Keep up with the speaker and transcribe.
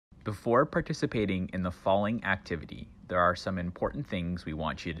Before participating in the following activity, there are some important things we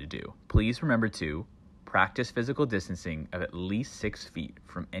want you to do. Please remember to practice physical distancing of at least 6 feet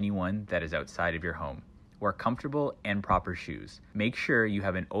from anyone that is outside of your home. Wear comfortable and proper shoes. Make sure you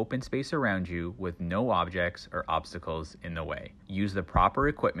have an open space around you with no objects or obstacles in the way. Use the proper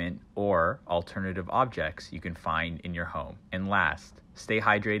equipment or alternative objects you can find in your home. And last, stay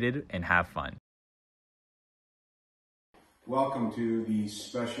hydrated and have fun. Welcome to the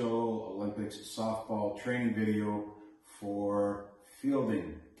Special Olympics softball training video for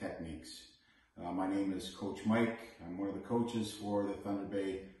fielding techniques. My name is Coach Mike. I'm one of the coaches for the Thunder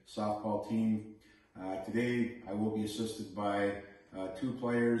Bay softball team. Today I will be assisted by two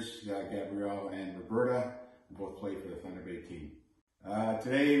players, Gabrielle and Roberta, who both play for the Thunder Bay team.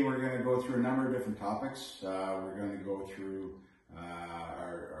 Today we're going to go through a number of different topics. We're going to go through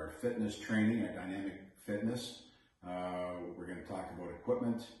our fitness training, our dynamic fitness. We're going to talk about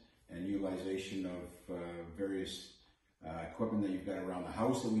equipment and utilization of various equipment that you've got around the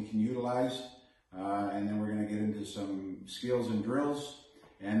house that we can utilize. And then we're going to get into some skills and drills.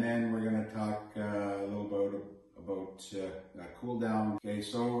 And then we're going to talk a little about cool down. Okay,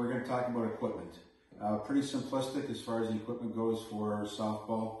 so we're going to talk about equipment. Pretty simplistic as far as the equipment goes for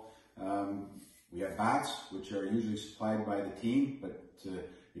softball. We have bats, which are usually supplied by the team, but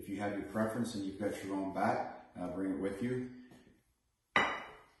if you have your preference and you've got your own bat, bring it with you.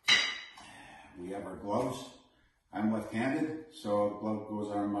 We have our gloves. I'm left-handed, so the glove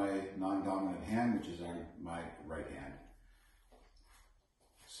goes on my non-dominant hand, which is on my right hand.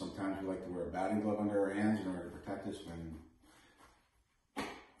 Sometimes we like to wear a batting glove under our hands in order to protect us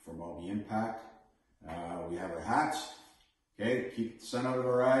from all the impact. We have our hats. Okay, keep the sun out of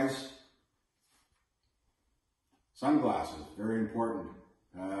our eyes. Sunglasses, very important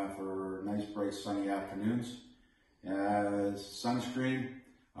for nice, bright, sunny afternoons. Sunscreen,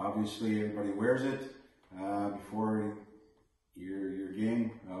 obviously everybody wears it before your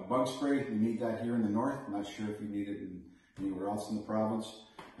game. Bug spray, you need that here in the north. I'm not sure if you need it anywhere else in the province.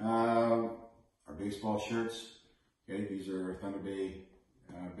 Our baseball shirts, okay, these are Thunder Bay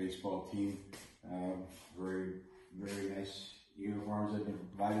baseball team. Very, very nice uniforms that have been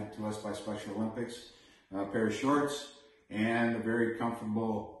provided to us by Special Olympics. A pair of shorts and very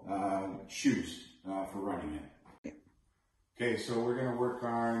comfortable shoes for running in. Okay, so we're going to work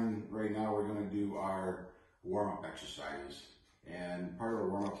on, right now we're going to do our warm-up exercises. And part of our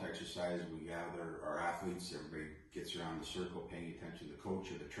warm-up exercise, we gather our athletes, everybody gets around the circle paying attention to the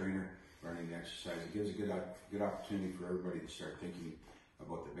coach or the trainer running the exercise. It gives a good opportunity for everybody to start thinking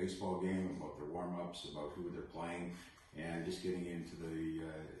about the baseball game, about their warm-ups, about who they're playing, and just getting into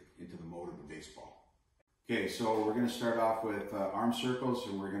the mode of the baseball. Okay, so we're going to start off with arm circles,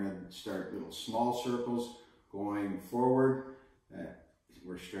 and we're going to start little small circles going forward.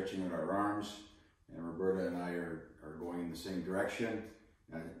 We're stretching out our arms, and Roberta and I are going in the same direction.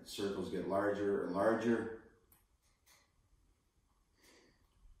 Circles get larger and larger.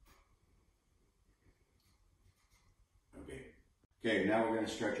 Okay, now we're going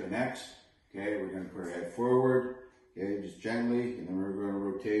to stretch our necks. Okay, we're going to put our head forward. Okay, just gently, and then we're going to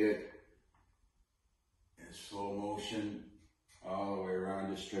rotate it in slow motion all the way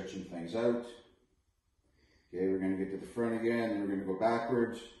around, just stretching things out. Okay, we're going to get to the front again, and we're going to go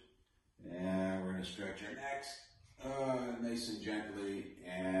backwards. And we're going to stretch our necks nice and gently,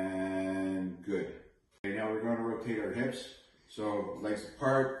 and good. Okay, now we're going to rotate our hips. So legs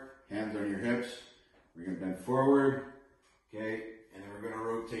apart, hands on your hips. We're going to bend forward, okay, and then we're going to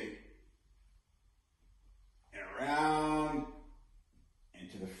rotate and around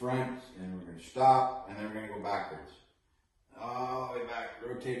into the front, and we're going to stop, and then we're going to go backwards. All the way back,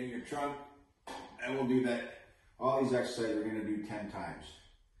 rotating your trunk, and we'll do that. All these exercises we're going to do 10 times.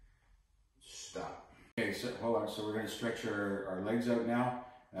 Stop. Okay, so hold on. So we're going to stretch our legs out now.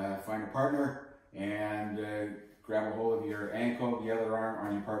 Find a partner and grab a hold of your ankle, the other arm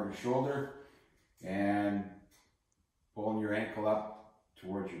on your partner's shoulder, and pulling your ankle up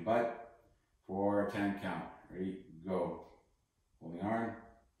towards your butt for a 10 count. Ready? Go. Hold the arm.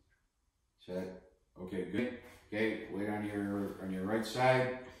 Set. Okay, good. Okay, weight on your right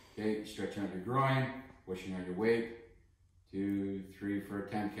side. Okay, stretching out your groin, pushing on your weight. 2, 3 for a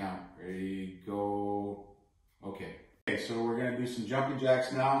 10 count. Ready, go. Okay. Okay, so we're going to do some jumping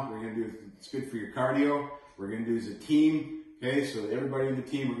jacks now. We're going to do, it's good for your cardio. We're going to do as a team. Okay, so everybody in the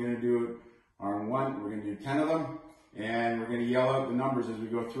team, we're going to do it on one. We're going to do 10 of them. And we're going to yell out the numbers as we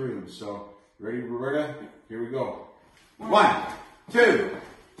go through them. So, ready, Roberta? Here we go. 1, 2,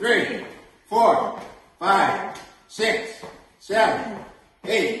 3, 4, 5, 6, 7,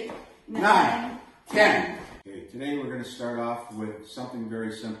 8, 9, 10. Okay, Today we're going to start off with something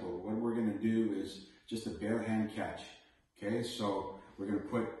very simple. What we're going to do is just a bare hand catch. Okay, so we're going to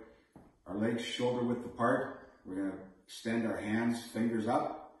put our legs shoulder width apart. We're going to extend our hands, fingers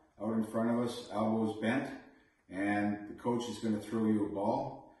up, out in front of us, elbows bent, and the coach is going to throw you a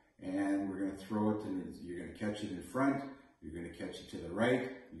ball, and we're going to throw it, and you're going to catch it in front, you're going to catch it to the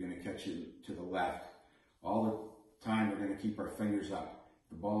right, you're going to catch it to the left. All the time we're going to keep our fingers up.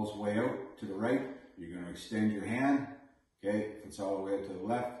 The ball's way out to the right, you're going to extend your hand. Okay, if it's all the way out to the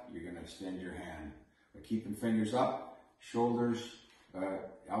left, you're going to extend your hand. But keeping fingers up, shoulders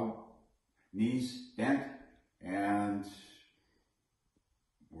out, knees bent, and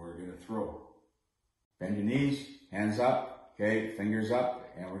we're going to throw. Bend your knees, hands up, okay, fingers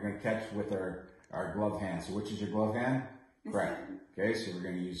up, and we're going to catch with our glove hand. So which is your glove hand? Correct. Okay, so we're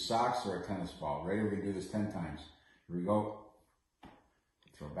going to use socks or a tennis ball. Ready? We're going to do this 10 times. Here we go.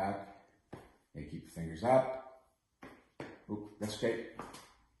 Throw back. Okay, keep your fingers up. Oop, that's okay.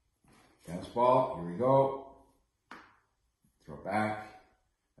 Tennis ball. Here we go. Throw back.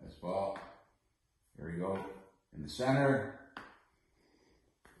 Tennis ball. Here we go. In the center.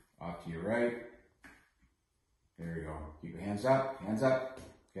 Off to your right. There you go. Keep your hands up. Hands up.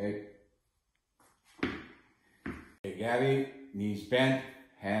 Okay. Okay, Gabby. Knees bent.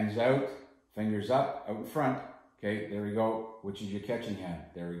 Hands out. Fingers up. Out in front. Okay, there we go. Which is your catching hand?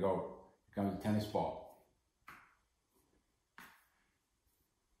 There we go. Here comes the tennis ball.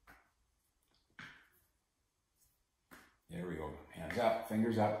 There we go. Hands up,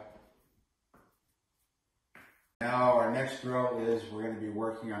 fingers up. Now our next drill is we're going to be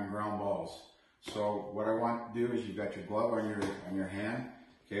working on ground balls. So what I want to do is you've got your glove on your hand,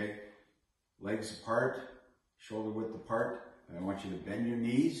 okay? Legs apart, shoulder width apart, and I want you to bend your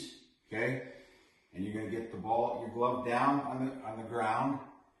knees, okay? And you're going to get the ball, your glove down on the ground.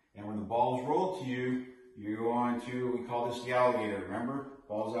 And when the ball's rolled to you, you're going to, we call this the alligator, remember?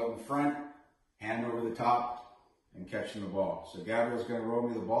 Ball's out in front, hand over the top, and catching the ball. So Gabriel's going to roll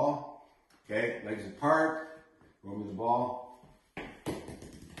me the ball. Okay, legs apart, roll me the ball.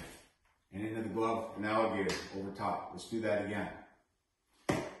 And into the glove, an alligator over top. Let's do that again.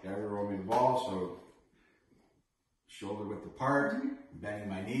 Gabriel, roll me the ball, so shoulder width apart, bending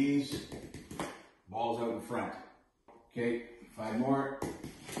my knees. Ball's out in front. Okay, 5 more.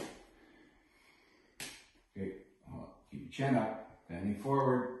 Okay, keep your chin up, bending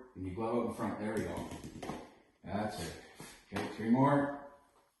forward, and your glove out in front. There we go. That's it. Okay, 3 more.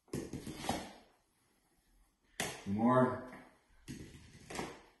 2 more.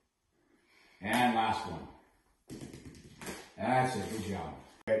 And last one. That's it. Good job.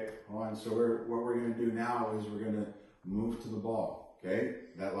 Okay, hold on. So what we're going to do now is we're going to move to the ball. Okay,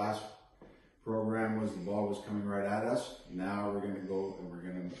 that last program was the ball was coming right at us. Now we're going to go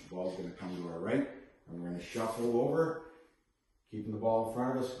and the ball's going to come to our right, and we're going to shuffle over, keeping the ball in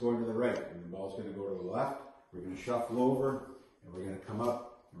front of us, going to the right. And the ball's going to go to the left. We're going to shuffle over, and we're going to come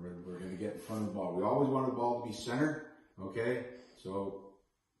up, and we're going to get in front of the ball. We always want the ball to be centered, okay? So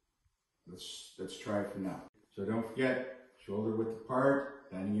let's try it for now. So don't forget, shoulder width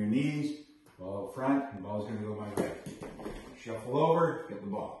apart, bending your knees, ball up front, and the ball's going to go my right. Shuffle over, get the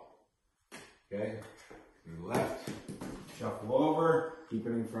ball. Okay, to the left, shuffle over, keep it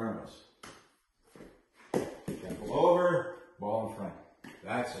in front of us. Shuffle over, ball in front.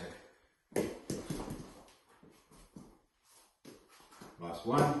 That's it. Last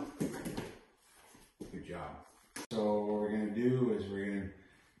one. Good job. So what we're going to do is we're going to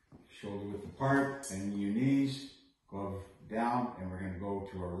shoulder width apart, bend your knees, glove down, and we're going to go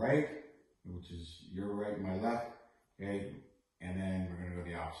to our right, which is your right, my left. Okay. And then we're going to go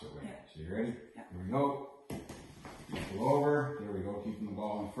the opposite way. Yeah. So you ready? Yeah. Here we go. Shuffle over. There we go. Keeping the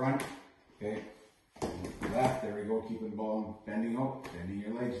ball in front. Okay. Left. There we go. Keeping the ball bending out. Bending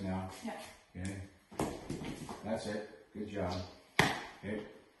your legs now. Yeah. Okay. That's it. Good job. Okay.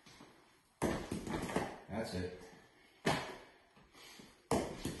 That's it.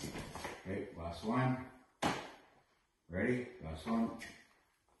 Okay. Last one. Ready? Last one.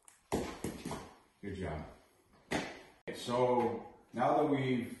 Good job. So now that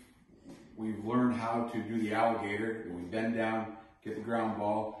we've learned how to do the alligator, we bend down, get the ground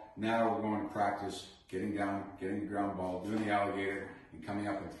ball. Now we're going to practice getting down, getting the ground ball, doing the alligator, and coming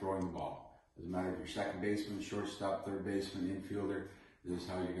up and throwing the ball. Doesn't matter if you're second baseman, shortstop, third baseman, infielder. This is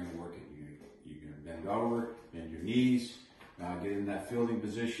how you're going to work it. You're going to bend over, bend your knees, get in that fielding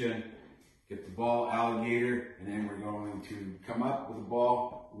position, get the ball, alligator, and then we're going to come up with the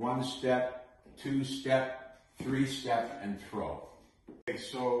ball, 1 step, 2 step, 3 step, and throw. Okay,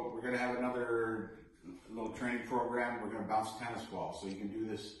 so we're going to have another little training program. We're going to bounce a tennis ball. So you can do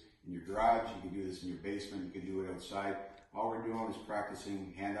this in your garage, you can do this in your basement, you can do it outside. All we're doing is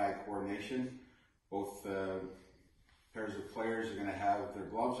practicing hand-eye coordination. Both pairs of players are going to have their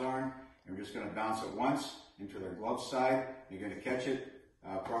gloves on, and we're just going to bounce it once into their glove side. You're going to catch it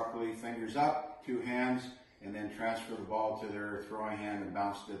properly, fingers up, two hands, and then transfer the ball to their throwing hand and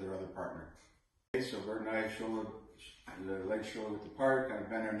bounce to their other partner. Okay, so bird and I shoulder, the legs shoulder width apart, kind of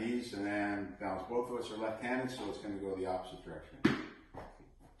bend our knees, and then bounce. Both of us are left-handed, so it's going to go the opposite direction.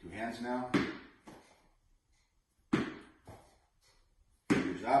 Two hands now.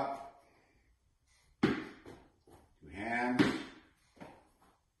 Fingers up. Two hands.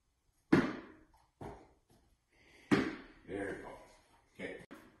 There we go. Okay.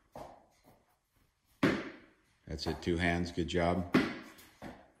 That's it, two hands, good job.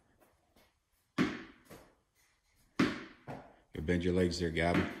 You bend your legs there,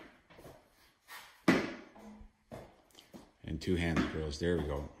 Gab. And two hands, girls, there we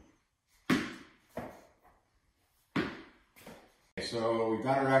go. So we've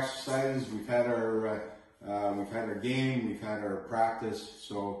got our exercises, we've had our game, we've had our practice.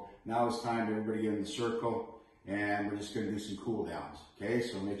 So now it's time to everybody get in the circle, and we're just going to do some cool downs. Okay,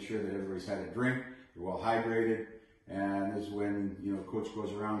 so make sure that everybody's had a drink, they're well hydrated, and this is when coach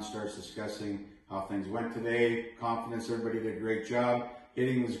goes around and starts discussing how things went today. Confidence, everybody did a great job.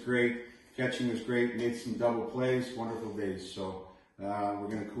 Hitting was great, catching was great, made some double plays, wonderful days. So we're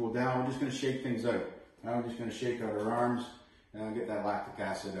going to cool down. We're just going to shake things out. Now we're just going to shake out our arms. Get that lactic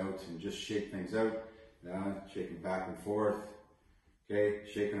acid out and just shake things out. Shaking back and forth. Okay,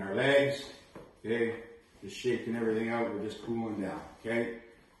 shaking our legs. Okay, just shaking everything out. We're just cooling down. Okay,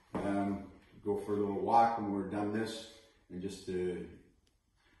 go for a little walk when we're done this, and just to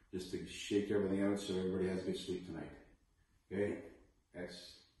shake everything out so everybody has good sleep tonight. Okay,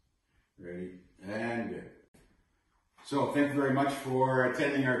 ready, and good. So thank you very much for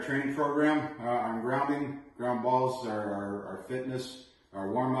attending our training program on grounding. Ground balls are our fitness,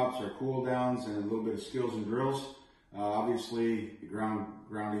 our warm-ups, our cool-downs, and a little bit of skills and drills. Obviously, the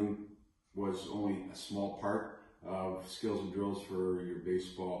grounding was only a small part of skills and drills for your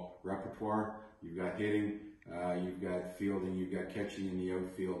baseball repertoire. You've got hitting, you've got fielding, you've got catching in the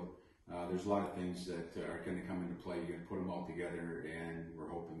outfield. There's a lot of things that are going to come into play. You're going to put them all together, and we're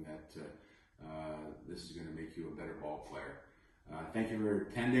hoping that this is going to make you a better ball player. Thank you for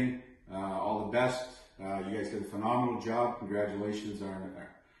attending. All the best. You guys did a phenomenal job. Congratulations on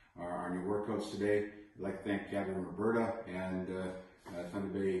your workouts today. I'd like to thank Gavin and Roberta and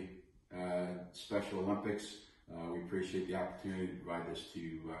Thunder Bay Special Olympics. We appreciate the opportunity to provide this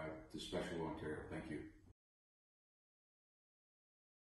to Special Ontario. Thank you.